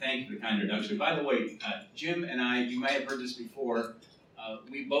kind introduction. By the way, Jim and I, you may have heard this before,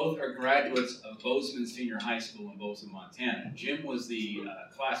 we both are graduates of Bozeman Senior High School in Bozeman, Montana. Jim was the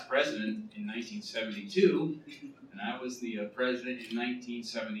class president in 1972, and I was the president in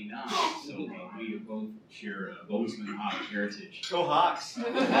 1979. So we both share Bozeman Hawk heritage. Go Hawks! This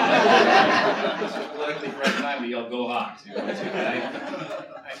is politically correct time to yell, "Go Hawks!" You know,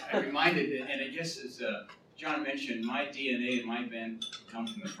 I reminded, and I guess as John mentioned, my DNA and my bent come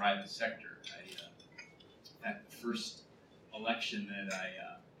from the private sector. In fact, the first election that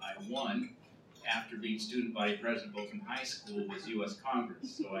I won after being student body president of Bozeman High School was U.S.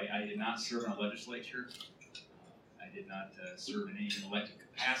 Congress. So I did not serve in a legislature. I did not serve in any elected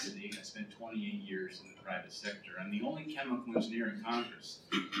capacity. I spent 28 years in the private sector. I'm the only chemical engineer in Congress,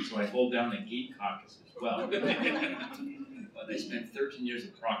 so I hold down the Geek Caucus as well. But I spent 13 years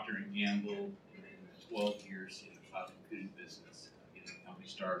at Procter & Gamble and 12 years in the cloud computing business, getting the company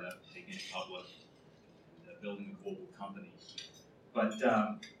started up, taking it public, and building a global company. But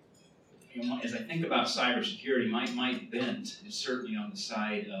you know, as I think about cybersecurity, my bent is certainly on the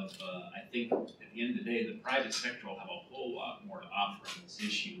side of, I think at the end of the day, the private sector will have a whole lot more to offer on this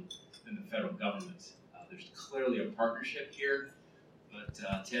issue than the federal government. There's clearly a partnership here, but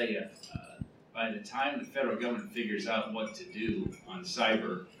I'll tell you, by the time the federal government figures out what to do on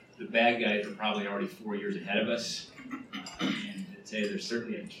cyber, the bad guys are probably already 4 years ahead of us. And I'd say there's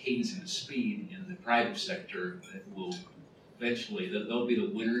certainly a cadence and a speed in the private sector that will eventually, they'll be the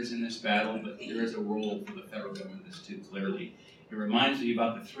winners in this battle, but there is a role for the federal government in this too, clearly. It reminds me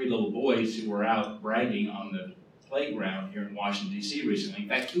about the 3 little boys who were out bragging on the playground here in Washington, D.C. recently. In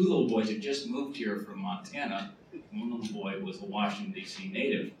fact, 2 little boys had just moved here from Montana. One little boy was a Washington, D.C.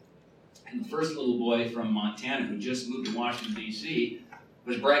 native. And the first little boy from Montana who just moved to Washington, D.C.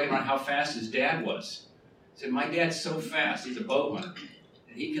 was bragging about how fast his dad was. He said, "My dad's so fast, he's a bow hunter,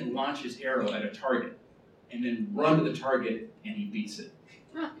 that he can launch his arrow at a target and then run to the target and he beats it."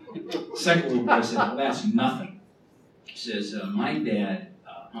 Second little boy said, "Well, that's nothing." He says, "My dad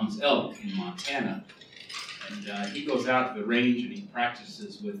hunts elk in Montana, and he goes out to the range and he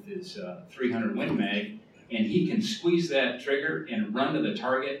practices with his 300 Win Mag, and he can squeeze that trigger and run to the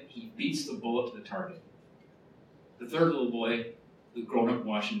target. He beats the bullet to the target." The third little boy, who'd grown up in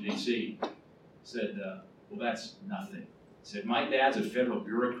Washington, D.C., said, "Well, that's nothing." He said, "My dad's a federal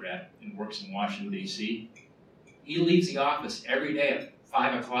bureaucrat and works in Washington, D.C. He leaves the office every day at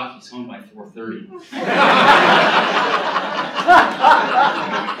 5 o'clock. He's home by 4:30.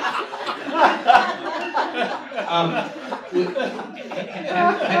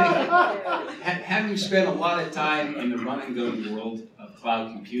 Having spent a lot of time in the run-and-gun world of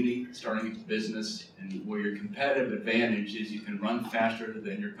cloud computing, starting a business, and where your competitive advantage is you can run faster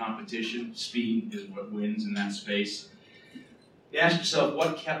than your competition, speed is what wins in that space. You ask yourself,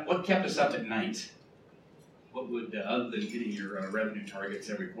 what kept us up at night? What would, other than hitting your revenue targets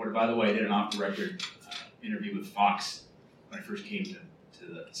every quarter? By the way, I did an off-the-record interview with Fox when I first came to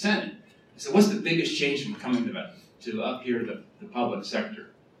the Senate. I said, "What's the biggest change from coming to up here to the public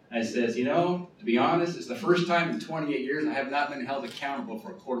sector?" I says, "You know, to be honest, it's the first time in 28 years I have not been held accountable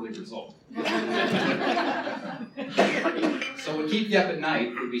for a quarterly result." So what keep you up at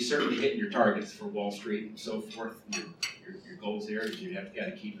night would be certainly hitting your targets for Wall Street and so forth. Your goals there is you have got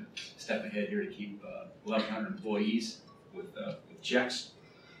to keep a step ahead here to keep 1,100 employees with checks.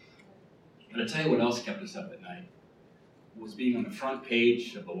 But I'll tell you what else kept us up at night was being on the front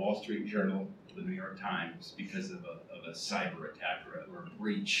page of the Wall Street Journal, the New York Times, because of a cyber attack or a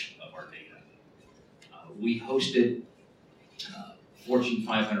breach of our data. We hosted Fortune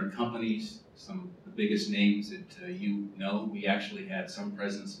 500 companies, some of the biggest names that you know. We actually had some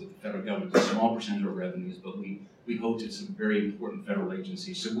presence with the federal government, a small percentage of our revenues, but we hosted some very important federal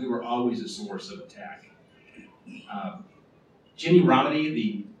agencies, so we were always a source of attack. Ginny Rometty,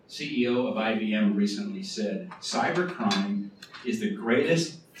 the CEO of IBM, recently said, "Cybercrime is the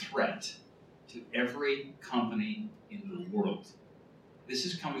greatest threat to every company in the world." This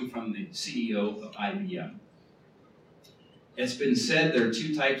is coming from the CEO of IBM. It's been said there are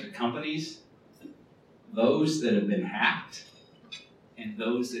 2 types of companies: those that have been hacked and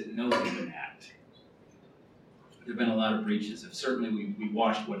those that know they've been hacked. There have been a lot of breaches. Certainly we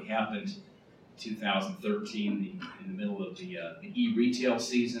watched what happened in 2013 in the middle of the e-retail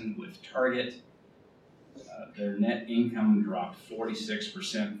season with Target. Their net income dropped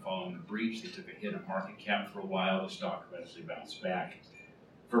 46% following the breach. They took a hit on market cap for a while. The stock eventually bounced back.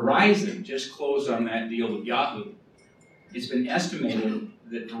 Verizon just closed on that deal with Yahoo. It's been estimated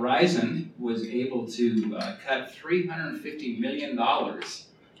that Verizon was able to cut $350 million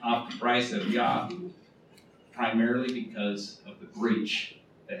off the price of Yahoo, primarily because of the breach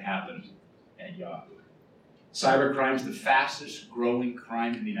that happened at Yahoo. Cybercrime is the fastest growing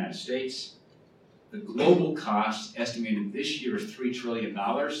crime in the United States. The global cost estimated this year is $3 trillion.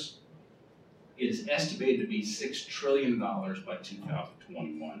 It is estimated to be $6 trillion by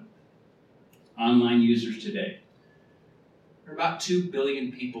 2021. Online users today. There are about 2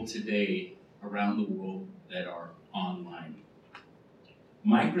 billion people today around the world that are online.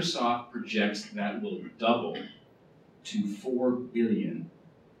 Microsoft projects that will double to 4 billion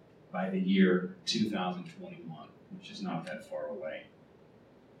by the year 2021, which is not that far away.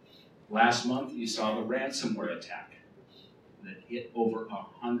 Last month, you saw the ransomware attack that hit over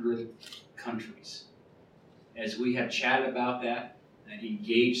 100 countries. As we have chatted about that and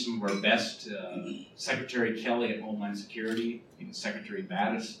engaged some of our best, Secretary Kelly at Homeland Security, even Secretary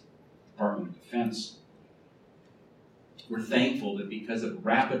Battis, Department of Defense, we're thankful that because of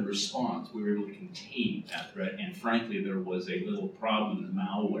rapid response, we were able to contain that threat. And frankly, there was a little problem in the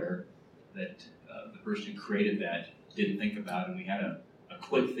malware that the person who created that didn't think about, and we had a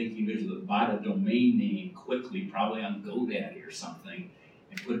quick thinking visual that bought a domain name quickly, probably on GoDaddy or something,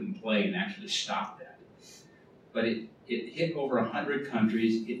 and put it in play and actually stop that. But it hit over 100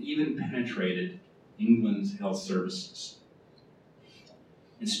 countries. It even penetrated England's health services.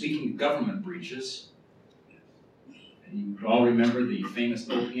 And speaking of government breaches, you all remember the famous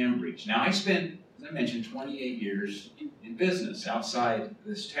OPM breach. Now, I spent, as I mentioned, 28 years in business outside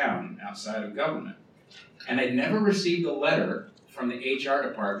this town, outside of government. And I'd never received a letter from the HR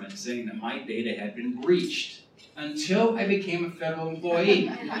department saying that my data had been breached until I became a federal employee.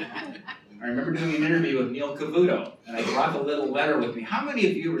 I remember doing an interview with Neil Cavuto, and I brought the little letter with me. How many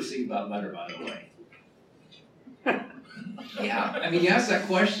of you received that letter, by the way? Yeah, I mean, you ask that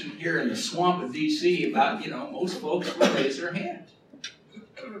question here in the swamp of D.C. about, most folks will raise their hand.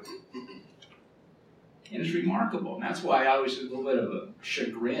 And it's remarkable. And that's why I always, with a little bit of a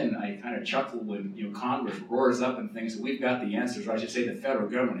chagrin, I kind of chuckle when, Congress roars up and thinks that we've got the answers, or I should say the federal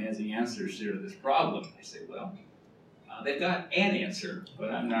government has the answers to this problem. I say, well, they've got an answer,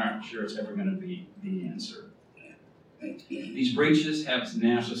 but I'm not sure it's ever going to be the answer. These breaches have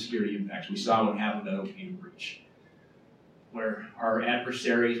national security impacts. We saw what happened at OPM breach, where our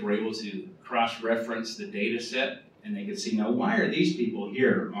adversaries were able to cross-reference the data set, and they could see, now, why are these people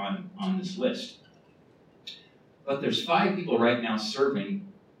here on this list? But there's 5 people right now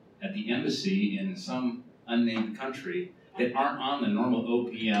serving at the embassy in some unnamed country that aren't on the normal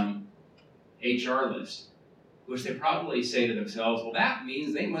OPM HR list, which they probably say to themselves, well, that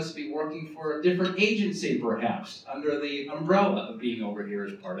means they must be working for a different agency, perhaps, under the umbrella of being over here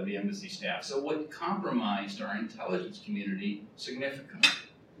as part of the embassy staff. So what compromised our intelligence community significantly?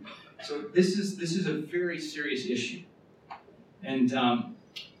 So this is a very serious issue. And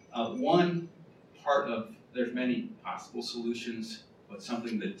one part of, there's many possible solutions, but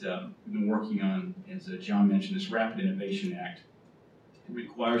something that we've been working on, as John mentioned, this Rapid Innovation Act. It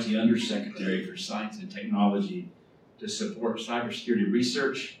requires the Undersecretary for Science and Technology to support cybersecurity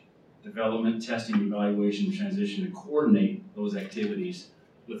research, development, testing, evaluation, transition, and coordinate those activities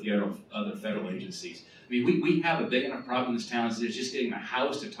with the other federal agencies. I mean, we have a big enough problem in this town as it is just getting the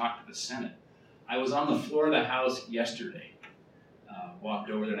House to talk to the Senate. I was on the floor of the House yesterday, walked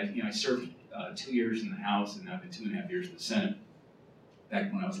over there, and I served 2 years in the House, and I've been 2.5 years in the Senate.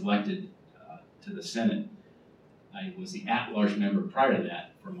 Back when I was elected to the Senate, I was the at-large member prior to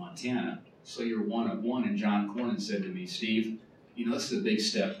that for Montana. So you're one of one, and John Cornyn said to me, Steve, this is a big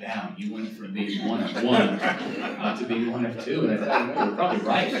step down. You went from being one of one to being one of two. And I thought, you're probably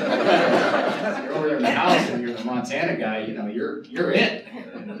right. You're over there in the House and you're the Montana guy, you're it.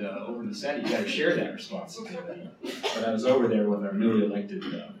 And over in the Senate, you got to share that responsibility. But I was over there with our newly elected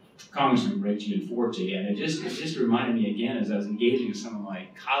Congressman Greg Gianforte, and it just reminded me again, as I was engaging with some of my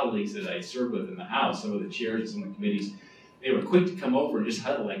colleagues that I served with in the House, some of the chairs of some of the committees, they were quick to come over and just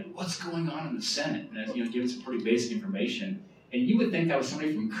huddle like, what's going on in the Senate? And I was giving some pretty basic information. And you would think I was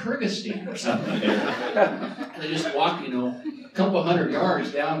somebody from Kyrgyzstan or something there. They just walk, a couple hundred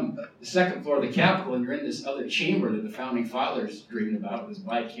yards down the second floor of the Capitol, and you're in this other chamber that the founding fathers dreamed about, this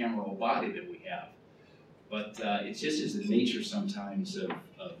bicameral body that we have. But it just is the nature sometimes of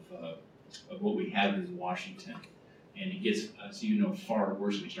what we have in Washington. And it gets, as you know, far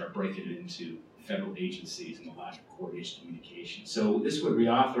worse when you start breaking it into federal agencies and the lack of coordination communication. So this would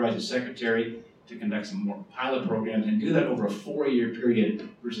reauthorize the Secretary to conduct some more pilot programs and do that over a 4-year period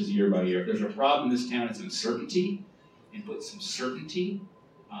versus year by year. If there's a problem in this town, it's uncertainty, and put some certainty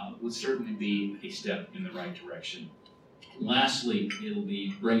would certainly be a step in the right direction. Lastly, it'll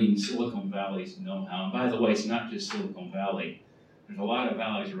be bringing Silicon Valley's know-how. And by the way, it's not just Silicon Valley. There's a lot of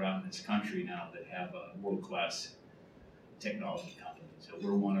valleys around this country now that have world-class technology companies. So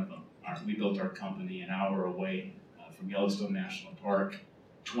we're one of them. We built our company an hour away from Yellowstone National Park,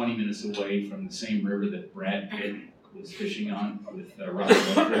 20 minutes away from the same river that Brad Pitt was fishing on with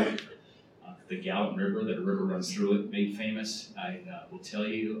Ratcliffe, the Gallup River, that a river runs through it, made famous. I will tell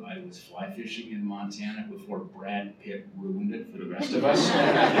you, I was fly fishing in Montana before Brad Pitt ruined it for the rest of us.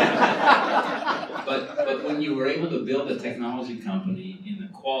 but when you were able to build a technology company in the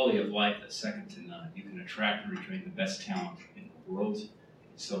quality of life that's second to none, you can attract and retain the best talent in the world.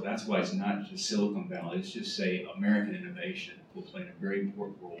 So that's why it's not just Silicon Valley, it's just say American innovation will play a very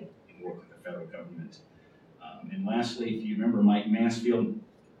important role in working with the federal government. And lastly, if you remember Mike Mansfield,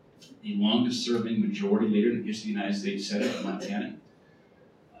 the longest-serving majority leader in the history of the United States Senate in Montana,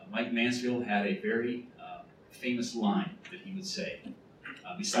 Mike Mansfield had a very famous line that he would say,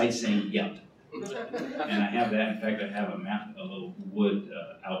 besides saying "yep." And I have that. In fact, I have a map, a little wood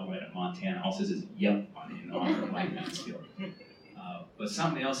outline of Montana. All it says is "yep" on it in honor of Mike Mansfield. But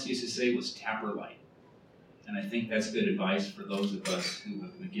something else he used to say was "tapper light." And I think that's good advice for those of us who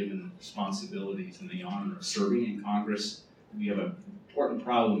have been given responsibilities and the honor of serving in Congress. We have an important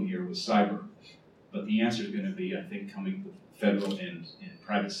problem here with cyber, but the answer is going to be, I think, coming with federal and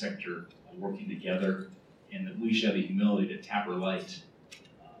private sector working together, and that we should have the humility to tapper light,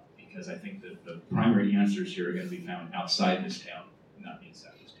 because I think that the primary answers here are going to be found outside this town, not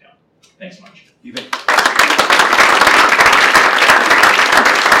inside this town. Thanks much. You bet.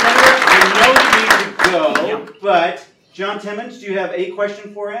 I know you need to go, but John Timmons, do you have a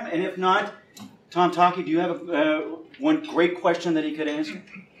question for him? And if not, Tom Taki, do you have one great question that he could answer?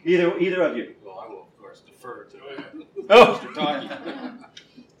 Either of you. Well, I will, of course, defer to Mr. Taki.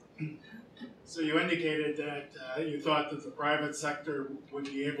 So you indicated that you thought that the private sector would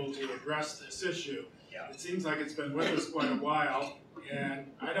be able to address this issue. Yeah. It seems like it's been with us quite a while,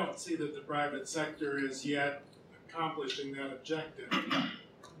 and I don't see that the private sector is yet accomplishing that objective.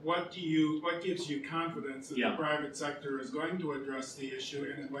 What gives you confidence that the private sector is going to address the issue,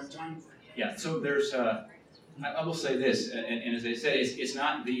 and in what time frame? Yeah, so there's, I will say this, and as I said, it's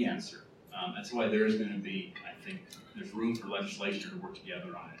not the answer. That's why there is going to be, I think, there's room for legislation to work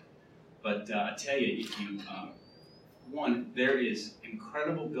together on it. But I tell you, if you, one, there is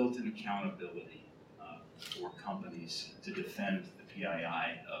incredible built-in accountability for companies to defend the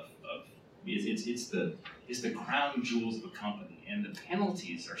PII it's the crown jewels of a company, and the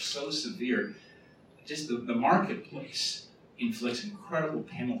penalties are so severe. Just the marketplace inflicts incredible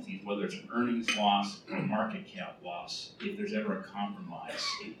penalties, whether it's an earnings loss or a market cap loss, if there's ever a compromise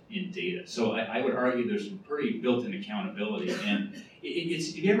in data. So I would argue there's some pretty built-in accountability. And have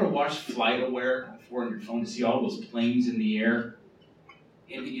you ever watched FlightAware before on your phone to see all those planes in the air?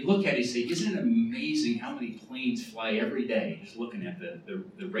 And you look at it and say, isn't it amazing how many planes fly every day, just looking at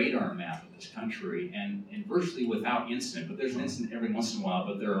the radar map of this country, and virtually without incident. But there's an incident every once in a while,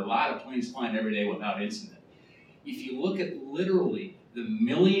 but there are a lot of planes flying every day without incident. If you look at literally the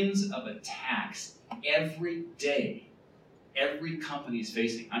millions of attacks every day, every company is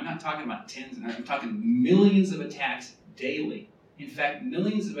facing, I'm not talking about tens, I'm talking millions of attacks daily. In fact,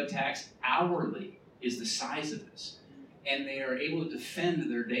 millions of attacks hourly is the size of this. And they are able to defend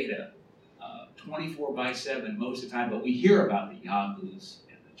their data 24/7 most of the time. But we hear about the Yahoos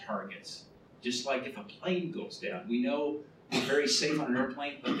and the Targets. Just like if a plane goes down, we know we're very safe on an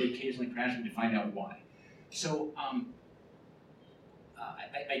airplane, but they occasionally crash and we find out why. So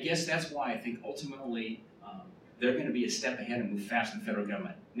I guess that's why I think ultimately they're going to be a step ahead and move fast in the federal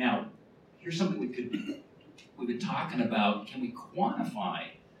government. Now, here's something we've been talking about. Can we quantify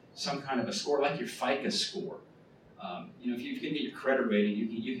some kind of a score, like your FICA score? If you can get your credit rating,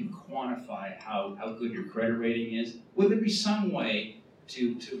 you can quantify how good your credit rating is. Would there be some way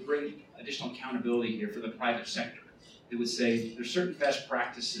to bring additional accountability here for the private sector? It would say there's certain best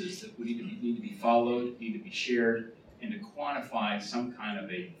practices that would need to be followed, need to be shared, and to quantify some kind of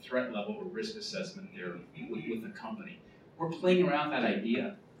a threat level or risk assessment there with the company. We're playing around that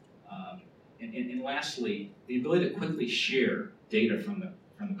idea. And lastly, the ability to quickly share data from the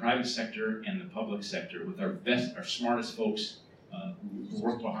private sector and the public sector with our smartest folks who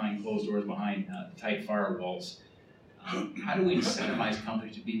work behind closed doors, behind tight firewalls. How do we incentivize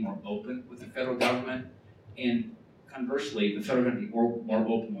companies to be more open with the federal government? And conversely, the federal government be more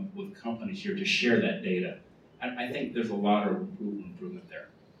open with companies here to share that data. I think there's a lot of improvement there.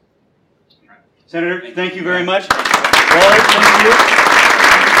 Right. Senator, thank you very much. Wally, thank you.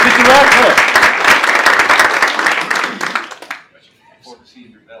 Mr. Ratcliffe.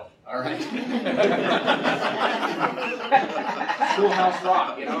 All right. Schoolhouse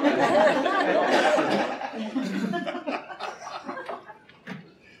Rock, you know.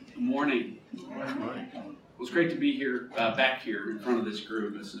 Good morning. It was it's great to be here, back here in front of this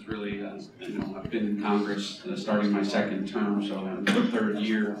group. This is really, I've been in Congress starting my second term, so I'm in the third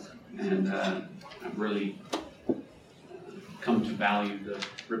year, and I've really come to value the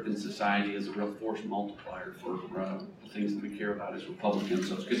Ripon Society as a real force multiplier for the things that we care about as Republicans.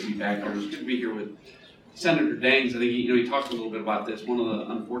 So it's good to be back here. It's good to be here with Senator Daines. I think he talked a little bit about this. One of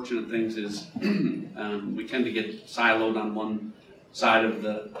the unfortunate things is we tend to get siloed on one side of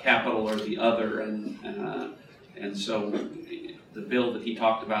the Capitol or the other, and so the bill that he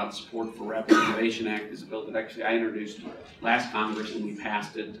talked about, Support for Rapid Innovation Act, is a bill that actually I introduced last Congress and we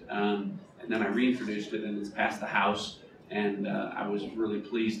passed it, and then I reintroduced it and it's passed the House, and I was really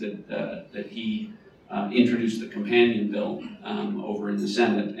pleased that he introduced the companion bill over in the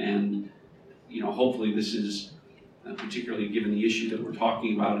Senate, and hopefully this is, particularly given the issue that we're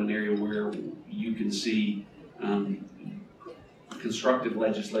talking about, an area where you can see constructive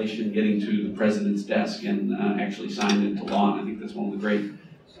legislation getting to the president's desk and actually signed into law. And I think that's one of the great,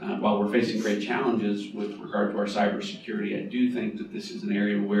 while we're facing great challenges with regard to our cybersecurity, I do think that this is an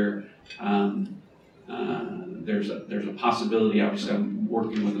area where there's a possibility. Obviously, I'm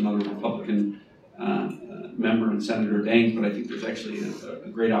working with another Republican member and Senator Daines, but I think there's actually a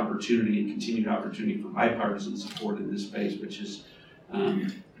great opportunity and continued opportunity for bipartisan support in this space, which is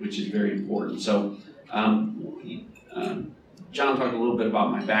very important. So. John talked a little bit about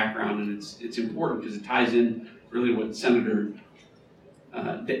my background, and it's important because it ties in really what Senator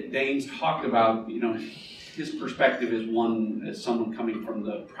Daines talked about. His perspective is one as someone coming from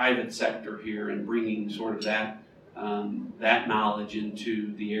the private sector here and bringing sort of that knowledge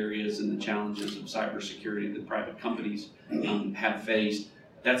into the areas and the challenges of cybersecurity that private companies have faced.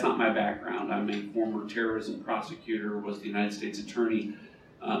 That's not my background. I'm a former terrorism prosecutor, was the United States Attorney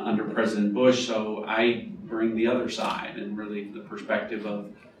under President Bush, so I bring the other side and really the perspective of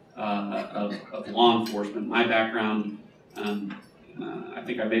law enforcement. My background, I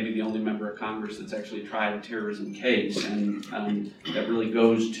think I may be the only member of Congress that's actually tried a terrorism case, and that really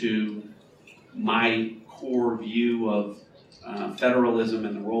goes to my core view of federalism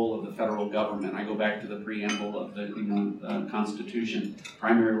and the role of the federal government. I go back to the preamble of the Constitution. The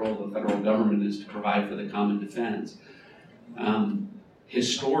primary role of the federal government is to provide for the common defense.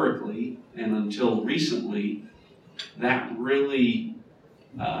 Historically, and until recently, that really,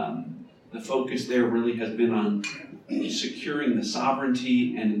 the focus there really has been on securing the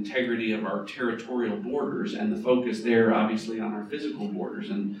sovereignty and integrity of our territorial borders, and the focus there obviously on our physical borders.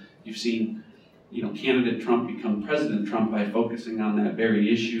 And you've seen, candidate Trump become President Trump by focusing on that very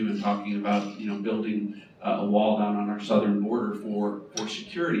issue and talking about, building a wall down on our southern border for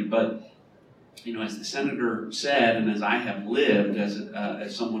security. But as the senator said, and as I have lived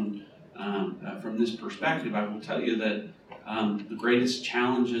as someone from this perspective, I will tell you that the greatest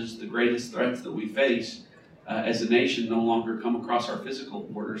challenges, the greatest threats that we face as a nation no longer come across our physical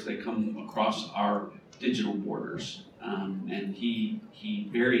borders, they come across our digital borders. And he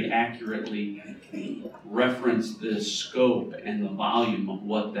very accurately referenced the scope and the volume of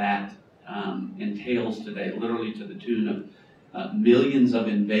what that entails today, literally to the tune of millions of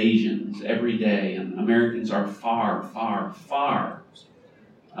invasions every day, and Americans are far, far, far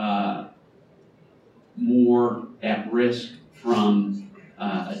more at risk from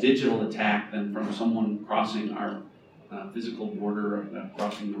a digital attack than from someone crossing our physical border,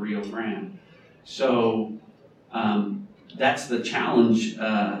 crossing the Rio Grande. So that's the challenge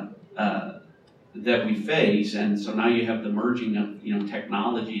that we face, and so now you have the merging of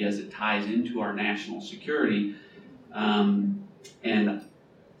technology as it ties into our national security. And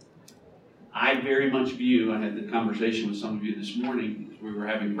I very much view, I had the conversation with some of you this morning as we were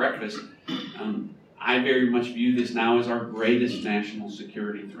having breakfast, I very much view this now as our greatest national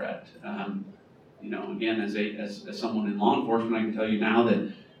security threat. Again, as someone in law enforcement, I can tell you now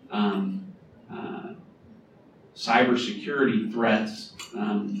that cybersecurity threats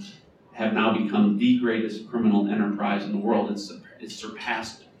have now become the greatest criminal enterprise in the world. It's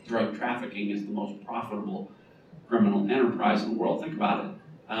surpassed drug trafficking as the most profitable criminal enterprise in the world. Think about it.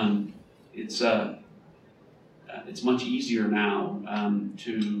 It's much easier now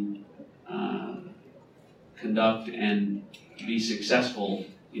to conduct and be successful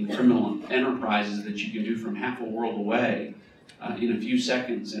in criminal enterprises that you can do from half a world away in a few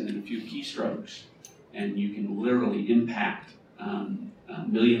seconds and in a few keystrokes, and you can literally impact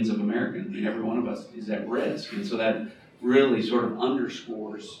millions of Americans. I mean, every one of us is at risk, and so that really sort of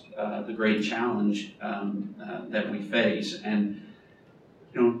underscores the great challenge that we face. And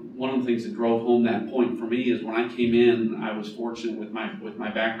one of the things that drove home that point for me is when I came in, I was fortunate with my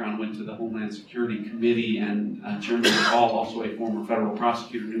background, went to the Homeland Security Committee, and Chairman Hall, also a former federal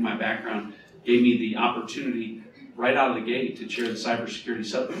prosecutor, knew my background, gave me the opportunity right out of the gate to chair the cybersecurity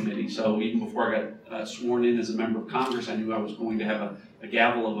subcommittee. So even before I got sworn in as a member of Congress, I knew I was going to have a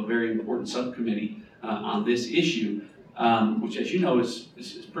gavel of a very important subcommittee on this issue, which, as you know, is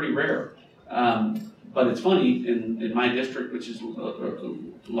pretty rare. But it's funny, in my district, which is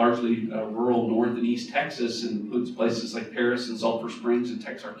largely rural North and East Texas, and includes places like Paris and Sulphur Springs and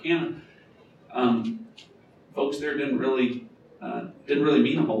Texarkana, folks there didn't really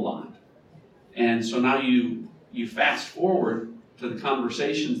mean a whole lot. And so now you fast forward to the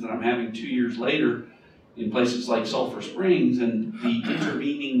conversations that I'm having 2 years later in places like Sulphur Springs, and the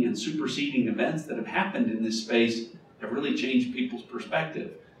intervening and superseding events that have happened in this space have really changed people's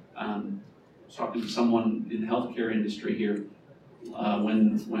perspective. I was talking to someone in the healthcare industry here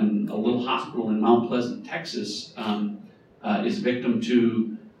when a little hospital in Mount Pleasant, Texas is victim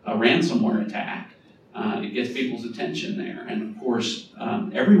to a ransomware attack. It gets people's attention there. And of course,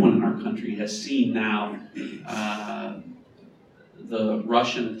 everyone in our country has seen now the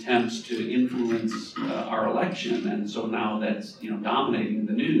Russian attempts to influence our election. And so now that's dominating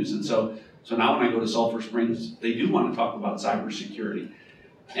the news. And so now when I go to Sulphur Springs, they do want to talk about cybersecurity.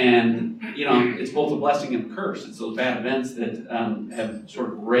 And, it's both a blessing and a curse. It's those bad events that have sort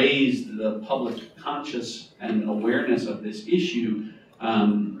of raised the public conscious and awareness of this issue,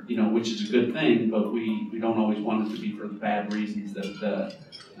 which is a good thing, but we don't always want it to be for the bad reasons that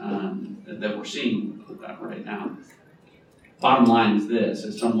we're seeing right now. Bottom line is this: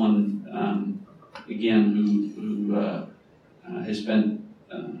 as someone, again, who has spent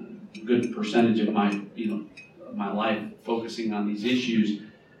a good percentage of my life focusing on these issues,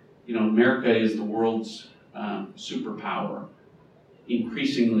 America is the world's superpower.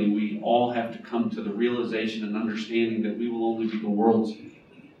 Increasingly, we all have to come to the realization and understanding that we will only be the world's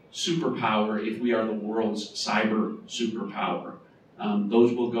superpower if we are the world's cyber superpower.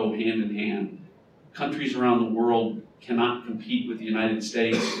 Those will go hand in hand. Countries around the world cannot compete with the United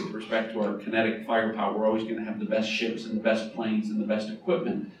States with respect to our kinetic firepower. We're always going to have the best ships and the best planes and the best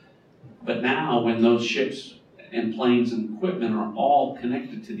equipment. But now, when those ships and planes and equipment are all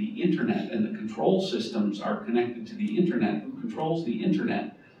connected to the internet, and the control systems are connected to the internet, who controls the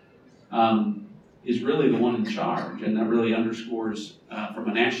internet is really the one in charge. And that really underscores, from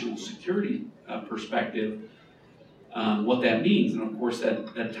a national security perspective, what that means. And of course,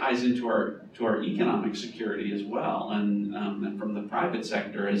 that ties into our economic security as well. And from the private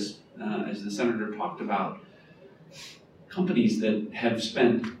sector, as the senator talked about, companies that have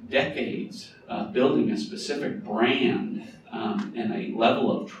spent decades building a specific brand and a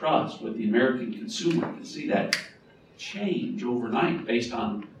level of trust with the American consumer can see that change overnight based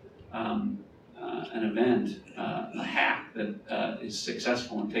on an event, a hack that is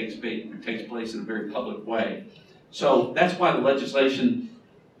successful and takes place in a very public way. So that's why the legislation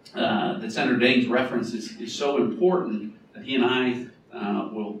that Senator Daines referenced is so important, that he and I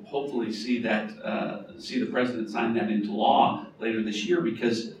will hopefully see the president sign that into law later this year,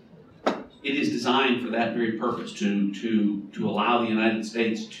 because it is designed for that very purpose, to allow the United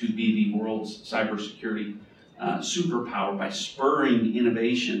States to be the world's cybersecurity superpower by spurring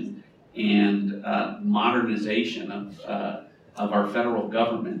innovation and modernization of our federal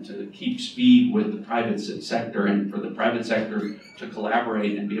government, to keep speed with the private sector, and for the private sector to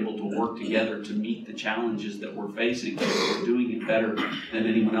collaborate and be able to work together to meet the challenges that we're facing. We're doing it better than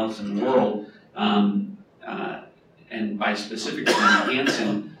anyone else in the world, and by specifically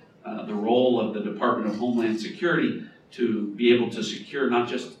enhancing the role of the Department of Homeland Security to be able to secure not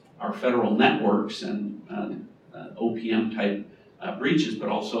just our federal networks and OPM type breaches, but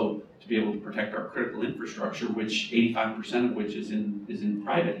also to be able to protect our critical infrastructure, which 85% of which is in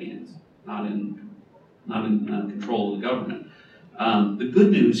private hands, not in control of the government. The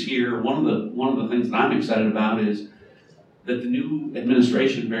good news here, one of the things that I'm excited about, is that the new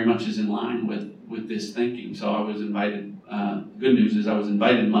administration very much is in line with this thinking. So I was invited. Good news is I was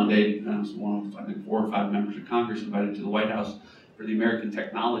invited Monday. I was one of, I think, 4 or 5 members of Congress invited to the White House for the American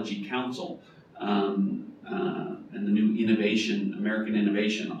Technology Council. And the new American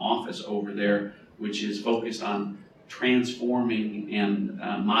Innovation Office over there, which is focused on transforming and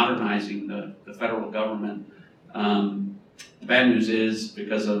modernizing the federal government. The bad news is,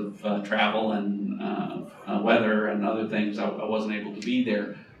 because of travel and weather and other things, I wasn't able to be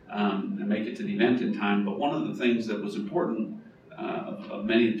there and make it to the event in time. But one of the things that was important of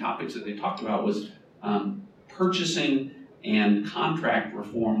many of the topics that they talked about was purchasing and contract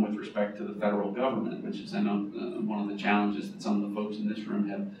reform with respect to the federal government, which is, I know, one of the challenges that some of the folks in this room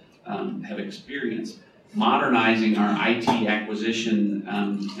have experienced. Modernizing our IT acquisition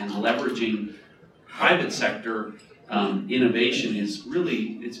and leveraging private sector innovation is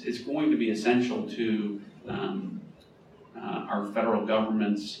really, it's going to be essential to our federal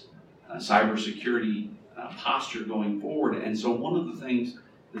government's cybersecurity posture going forward. And so one of the things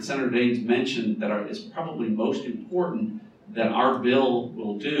that Senator Daines mentioned that is probably most important that our bill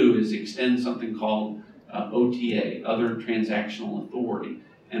will do is extend something called OTA, Other Transactional Authority.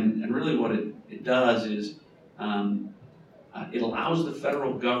 And really what it does is it allows the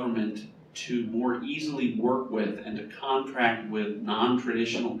federal government to more easily work with and to contract with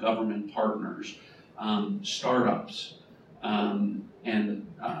non-traditional government partners, startups, and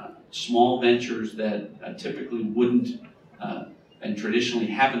small ventures that typically wouldn't and traditionally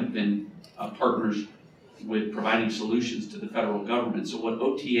haven't been partners with providing solutions to the federal government. So what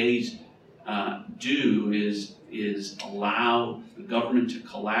OTAs do is allow the government to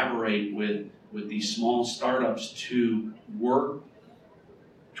collaborate with these small startups to work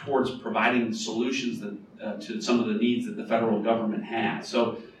towards providing solutions that, to some of the needs that the federal government has.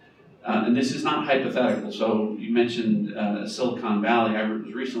 So, and this is not hypothetical. So you mentioned Silicon Valley. I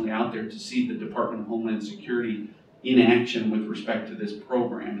was recently out there to see the Department of Homeland Security in action with respect to this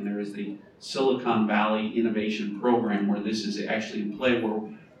program. And there is the Silicon Valley Innovation Program where this is actually in play,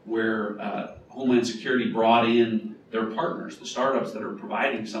 where Homeland Security brought in their partners, the startups that are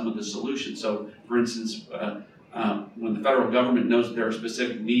providing some of the solutions. So, for instance, when the federal government knows that there are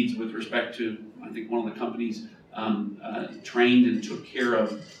specific needs with respect to, I think one of the companies trained and took care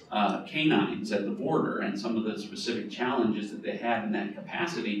of canines at the border and some of the specific challenges that they have in that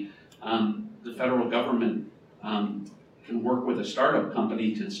capacity, the federal government can work with a startup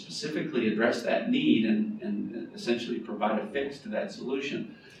company to specifically address that need and essentially provide a fix to that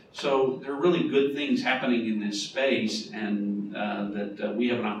solution. So there are really good things happening in this space, and that we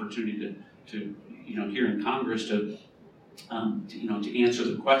have an opportunity to here in Congress to answer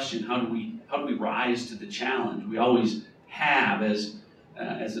the question: how do we rise to the challenge? We always have as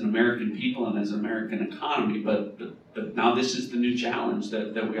an American people and as an American economy, but now this is the new challenge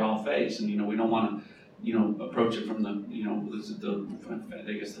that we all face, and we don't want to approach it from I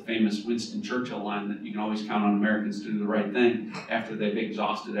guess the famous Winston Churchill line that you can always count on Americans to do the right thing after they've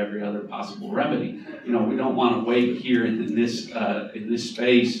exhausted every other possible remedy. We don't want to wait here in this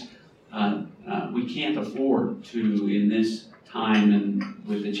space. We can't afford to, in this time and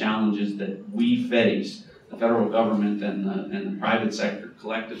with the challenges that we face, the federal government and the private sector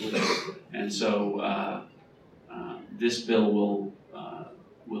collectively. And so this bill will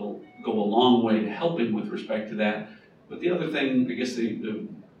go a long way to helping with respect to that. But the other thing, I guess the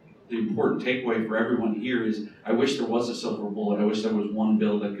important takeaway for everyone here is I wish there was a silver bullet. I wish there was one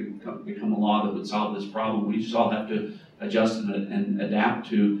bill that could become a law that would solve this problem. We just all have to adjust and adapt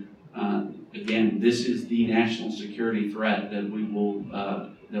to, again, this is the national security threat that we will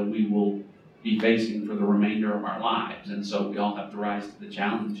be facing for the remainder of our lives. And so we all have to rise to the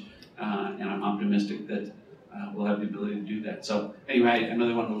challenge. And I'm optimistic that we'll have the ability to do that. So anyway, I know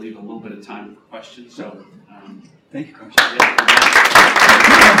they wanted to leave a little bit of time for questions. So thank you, Coach.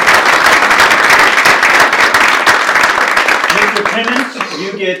 Mr. Timmons,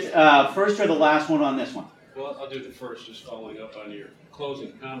 you get first or the last one on this one. Well, I'll do the first, just following up on your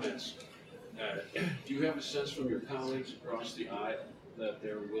closing comments. Do you have a sense from your colleagues across the aisle that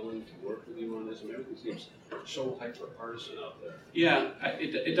they're willing to work with you on this? American seems so hyper-partisan out there. Yeah,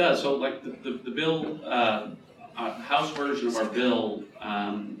 it does. So like the bill, House version of our bill,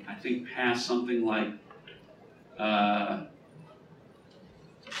 I think passed something like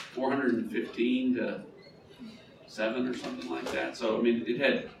 415 to 7 or something like that. So I mean, it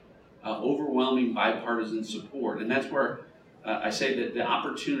had overwhelming bipartisan support, and that's where I say that the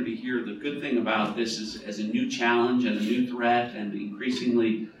opportunity here, the good thing about this is as a new challenge and a new threat, and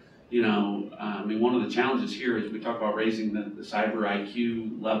increasingly, I mean, one of the challenges here is we talk about raising the cyber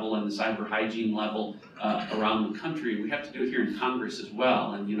IQ level and the cyber hygiene level around the country. We have to do it here in Congress as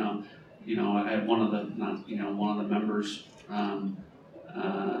well. And I had one of the members,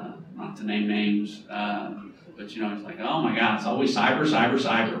 not to name names, but it's like, oh my God, it's always cyber, cyber,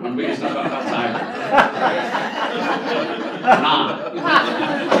 cyber. When are we going to talk about cyber? Not.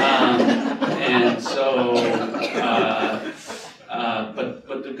 And so,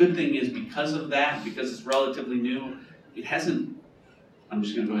 but the good thing is because of that, because it's relatively new, it hasn't. I'm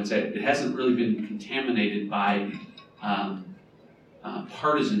just going to go ahead and say it. It hasn't really been contaminated by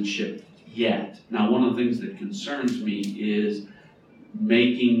partisanship yet. Now, one of the things that concerns me is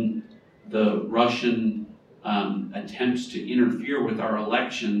making the Russian attempts to interfere with our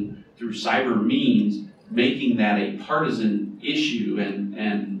election through cyber means, making that a partisan issue,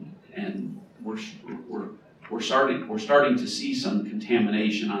 and we're starting to see some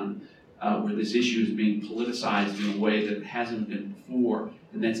contamination where this issue is being politicized in a way that it hasn't been before,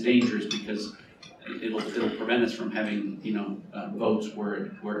 and that's dangerous because it'll prevent us from having votes where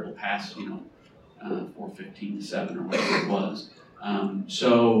it will pass 415 to 7 or whatever it was.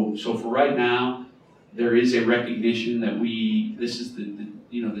 So for right now, there is a recognition that this is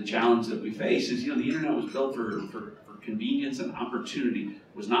the challenge that we face is the internet was built for convenience and opportunity.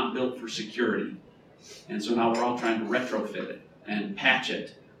 It was not built for security, and so now we're all trying to retrofit it and patch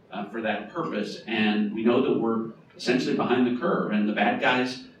it for that purpose. And we know that we're essentially behind the curve, and the bad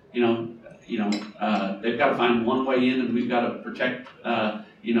guys, they've got to find one way in, and we've got to protect,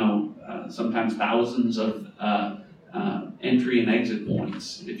 sometimes thousands of entry and exit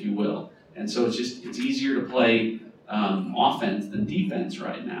points, if you will. And so it's easier to play offense than defense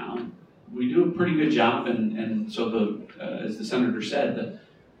right now. We do a pretty good job, and so as the senator said,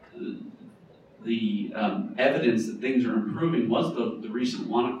 the evidence that things are improving was the recent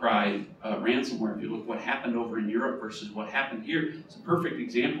WannaCry ransomware. If you look what happened over in Europe versus what happened here, it's a perfect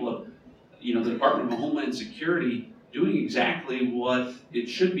example of the Department of Homeland Security doing exactly what it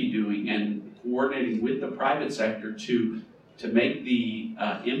should be doing and coordinating with the private sector to make the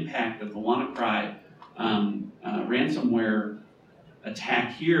impact of the WannaCry ransomware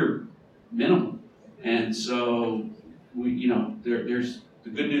attack here minimal. And so there's the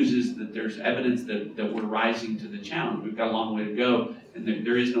good news is that there's evidence that we're rising to the challenge. We've got a long way to go, and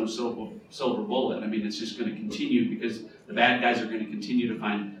there is no silver bullet. I mean, it's just going to continue because the bad guys are going to continue to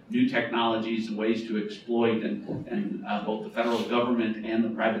find new technologies and ways to exploit, and both the federal government and the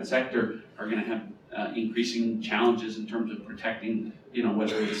private sector are going to have increasing challenges in terms of protecting,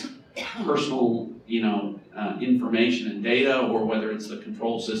 whether it's personal, information and data, or whether it's the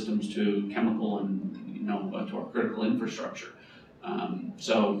control systems to chemical and, to our critical infrastructure.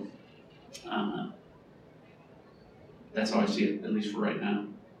 That's how I see it, at least for right now.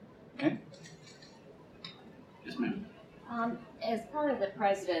 Okay. Yes, ma'am. As part of the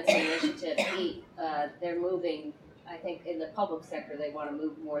president's initiative, they're moving, I think in the public sector, they want to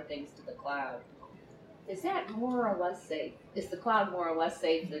move more things to the cloud. Is that more or less safe? Is the cloud more or less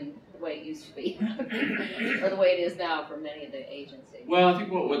safe than the way it used to be, or the way it is now for many of the agencies? Well, I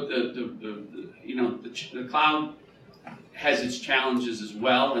think what the cloud has its challenges as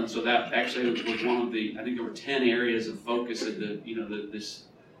well, and so that actually was one of the. I think there were 10 areas of focus at this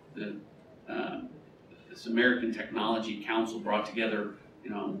American Technology Council brought together.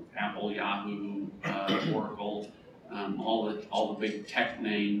 Apple, Yahoo, Oracle, all the big tech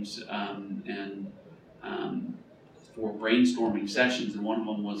names, and for brainstorming sessions, and one of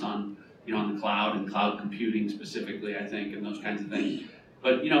them was on the cloud and cloud computing specifically, I think, and those kinds of things.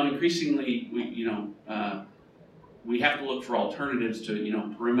 But increasingly, we have to look for alternatives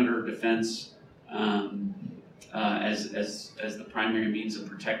to perimeter defense as the primary means of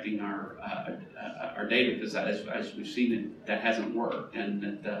protecting our data, because as we've seen, that hasn't worked, and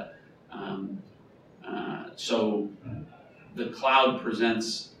that so the cloud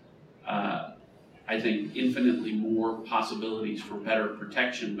presents, I think, infinitely more possibilities for better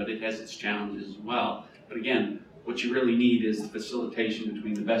protection, but it has its challenges as well. But again, what you really need is the facilitation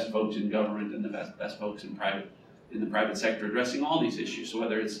between the best folks in government and the best folks in the private sector addressing all these issues. So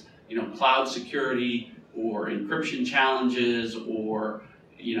whether it's cloud security or encryption challenges or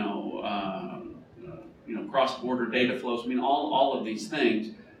cross-border data flows. I mean, all of these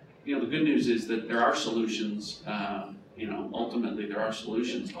things. The good news is that there are solutions. Ultimately there are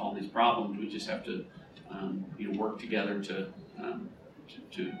solutions to all these problems. We just have to work together to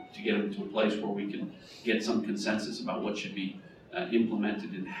get them to a place where we can get some consensus about what should be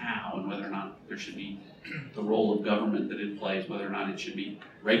implemented and how, and whether or not there should be the role of government that it plays, whether or not it should be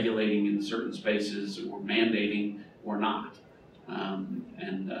regulating in certain spaces or mandating or not.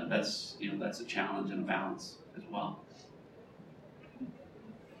 That's a challenge and a balance as well.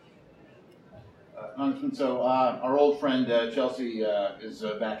 Congressman, so our old friend Chelsea is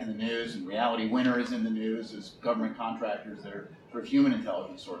back in the news, and Reality Winner is in the news as government contractors that are sort of human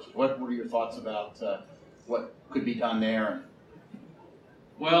intelligence sources. What are your thoughts about what could be done there?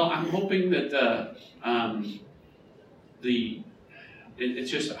 Well, I'm hoping that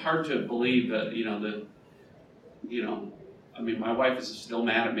it's just hard to believe that I mean, my wife is still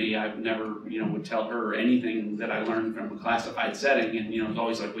mad at me. I've never, would tell her anything that I learned from a classified setting, and it's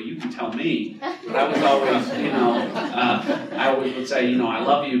always like, well, you can tell me. But I was always, I always would say, I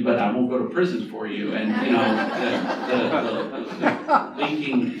love you, but I won't go to prison for you. And the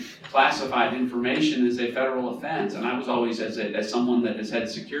leaking classified information is a federal offense, and I was always, as someone that has had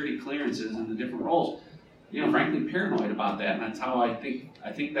security clearances in the different roles, frankly, paranoid about that. And that's how I think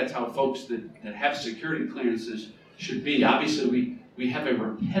that's how folks that have security clearances should be. Obviously, we have a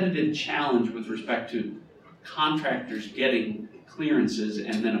repetitive challenge with respect to contractors getting clearances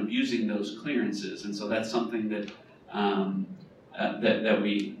and then abusing those clearances, and so that's something that that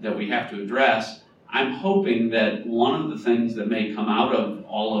we have to address. I'm hoping that one of the things that may come out of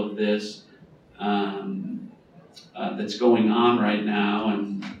all of this that's going on right now,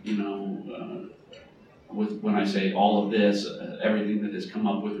 and when I say all of this, everything that has come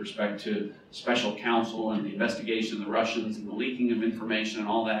up with respect to special counsel and the investigation of the Russians and the leaking of information and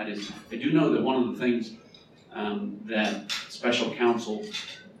all that is, I do know that one of the things that special counsel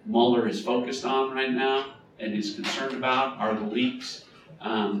Mueller is focused on right now and is concerned about are the leaks,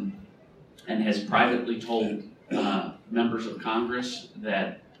 and has privately told members of Congress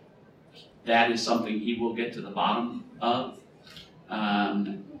that that is something he will get to the bottom of.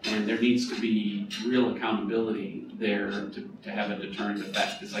 And there needs to be real accountability there to have a deterrent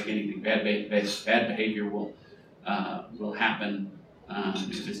effect. It's like anything, bad behavior will happen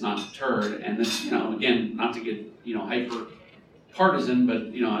if it's not deterred. And this, again, not to get hyper partisan,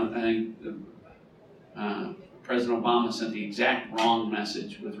 but I think President Obama sent the exact wrong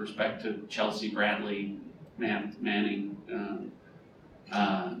message with respect to Chelsea Bradley Manning,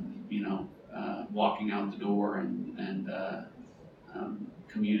 walking out the door and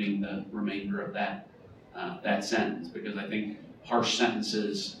commuting the remainder of that sentence, because I think harsh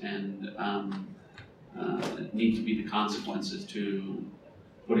sentences and need to be the consequences to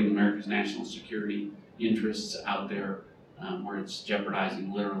putting America's national security interests out there, where it's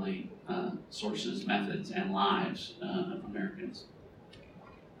jeopardizing literally sources, methods, and lives of Americans.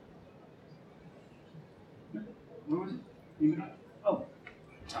 Where was it? Oh,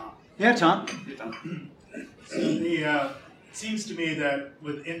 Tom. Yeah, Tom. So it seems to me that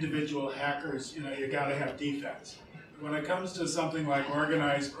with individual hackers, you got to have defense. When it comes to something like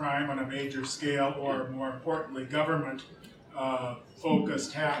organized crime on a major scale, or more importantly,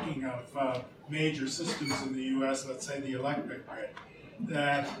 government-focused hacking of major systems in the U.S., let's say the electric grid,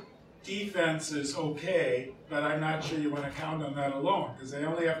 that defense is okay, but I'm not sure you want to count on that alone, because they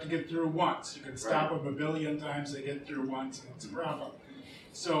only have to get through once. You can stop them a billion times, they get through once, and it's a problem.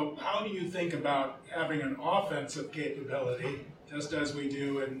 So how do you think about having an offensive capability, just as we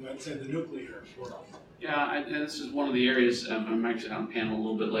do in, let's say, the nuclear world? Yeah, this is one of the areas, I'm actually on a panel a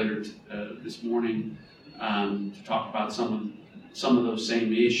little bit later this morning to talk about some of those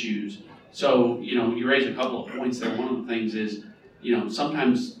same issues. So, you raise a couple of points there. One of the things is,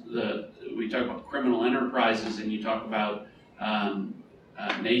 sometimes we talk about criminal enterprises, and you talk about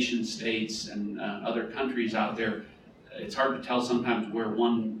nation states and other countries out there. It's hard to tell sometimes where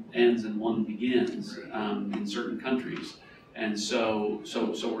one ends and one begins in certain countries, and so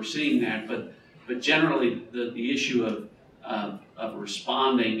we're seeing that. But generally, the issue of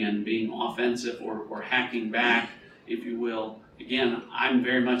responding and being offensive or hacking back, if you will. Again, I'm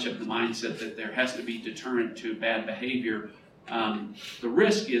very much of the mindset that there has to be deterrent to bad behavior. The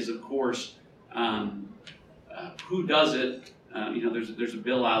risk is, of course, who does it. There's a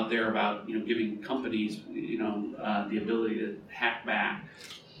bill out there about giving companies the ability to hack back.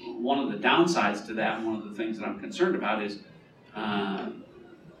 One of the downsides to that, and one of the things that I'm concerned about is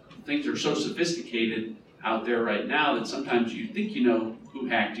things are so sophisticated out there right now that sometimes you think you know who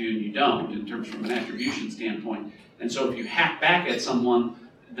hacked you and you don't, in terms from an attribution standpoint. And so if you hack back at someone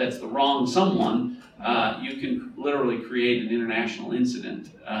that's the wrong someone, you can literally create an international incident.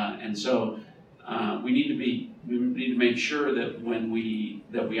 And so we need to make sure that when we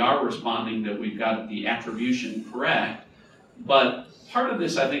are responding, that we've got the attribution correct. But part of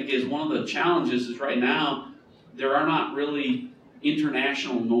this, I think, is one of the challenges is right now there are not really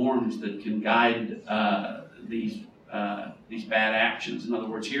international norms that can guide these bad actions. In other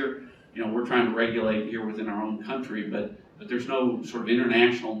words, here, we're trying to regulate here within our own country, but there's no sort of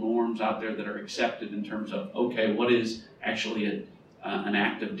international norms out there that are accepted in terms of, okay, what is actually an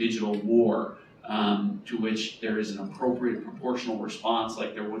act of digital war, to which there is an appropriate proportional response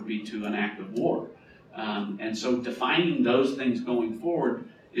like there would be to an act of war. And so defining those things going forward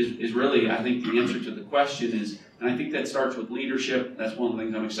is really, I think, the answer to the question is, and I think that starts with leadership. That's one of the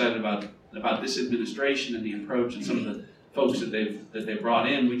things I'm excited about this administration and the approach and some of the folks that they brought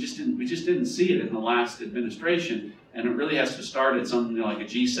in. We just didn't see it in the last administration, and it really has to start at something like a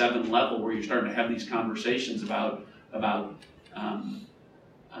G7 level where you're starting to have these conversations about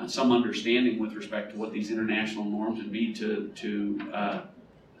some understanding with respect to what these international norms would be to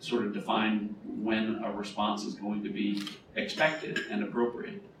sort of define when a response is going to be expected and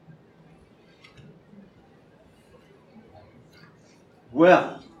appropriate.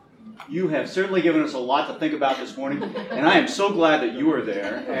 Well, You have certainly given us a lot to think about this morning, and I am so glad that you were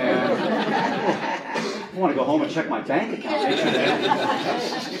there. And I want to go home and check my bank account.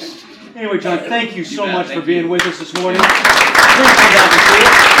 Anyway, John, thank you so much for being with us this morning. Please come back and see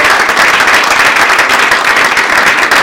us.